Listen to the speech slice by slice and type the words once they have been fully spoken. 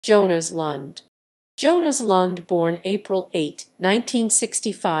Jonas Lundh. Jonas Lundh, born April 8,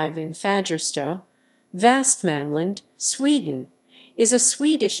 1965 in Fagersta, Västmanland, Sweden, is a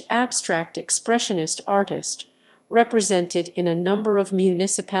Swedish abstract expressionist artist, represented in a number of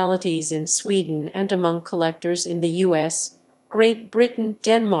municipalities in Sweden and among collectors in the US, Great Britain,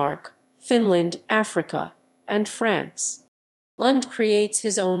 Denmark, Finland, Africa, and France. Lundh creates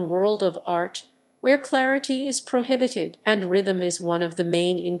his own world of art, where clarity is prohibited and rhythm is one of the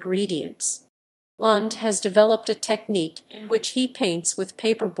main ingredients. Lundh has developed a technique in which he paints with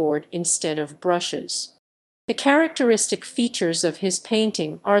paperboard instead of brushes. The characteristic features of his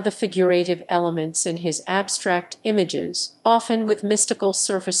painting are the figurative elements in his abstract images, often with mystical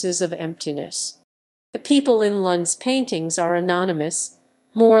surfaces of emptiness. The people in Lundh's paintings are anonymous,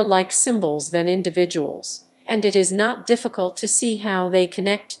 more like symbols than individuals, and it is not difficult to see how they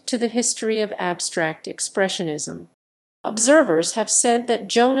connect to the history of abstract expressionism. Observers have said that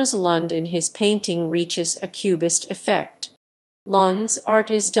Jonas Lundh in his painting reaches a cubist effect. Lundh's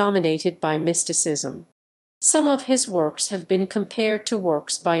art is dominated by mysticism. Some of his works have been compared to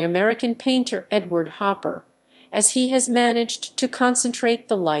works by American painter Edward Hopper, as he has managed to concentrate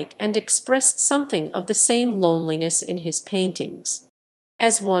the light and express something of the same loneliness in his paintings.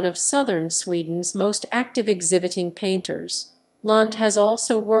 As one of southern Sweden's most active exhibiting painters, Lundh has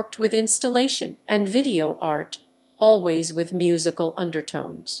also worked with installation and video art, always with musical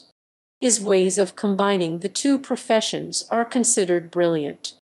undertones. His ways of combining the two professions are considered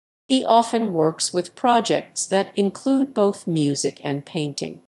brilliant. He often works with projects that include both music and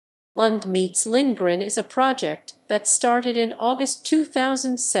painting. Lundh Meets Lindgren is a project that started in August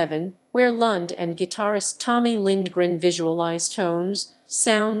 2007, where Lundh and guitarist Tommy Lindgren visualize tones,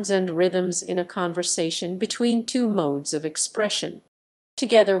 sounds, and rhythms in a conversation between two modes of expression.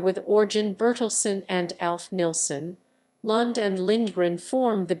 Together with Örjan Bertilsson and Nilsson, Lundh and Lindgren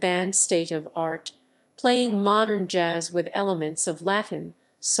form the band State of Art, playing modern jazz with elements of Latin,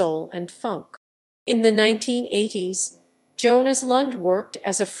 soul, and funk. In the 1980s, Jonas Lundh worked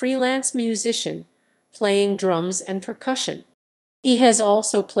as a freelance musician, playing drums and percussion. He has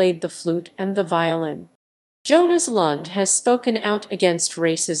also played the flute and the violin. Jonas Lundh has spoken out against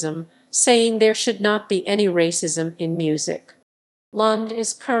racism, saying there should not be any racism in music. Lundh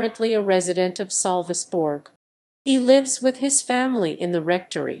is currently a resident of Sölvesborg. He lives with his family in the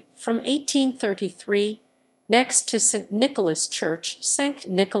rectory from 1833, next to St. Nicholas Church, Sankt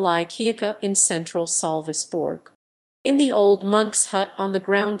Nikolai Kirke in central Sölvesborg. In the old monk's hut on the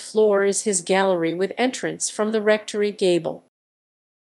ground floor is his gallery with entrance from the rectory gable.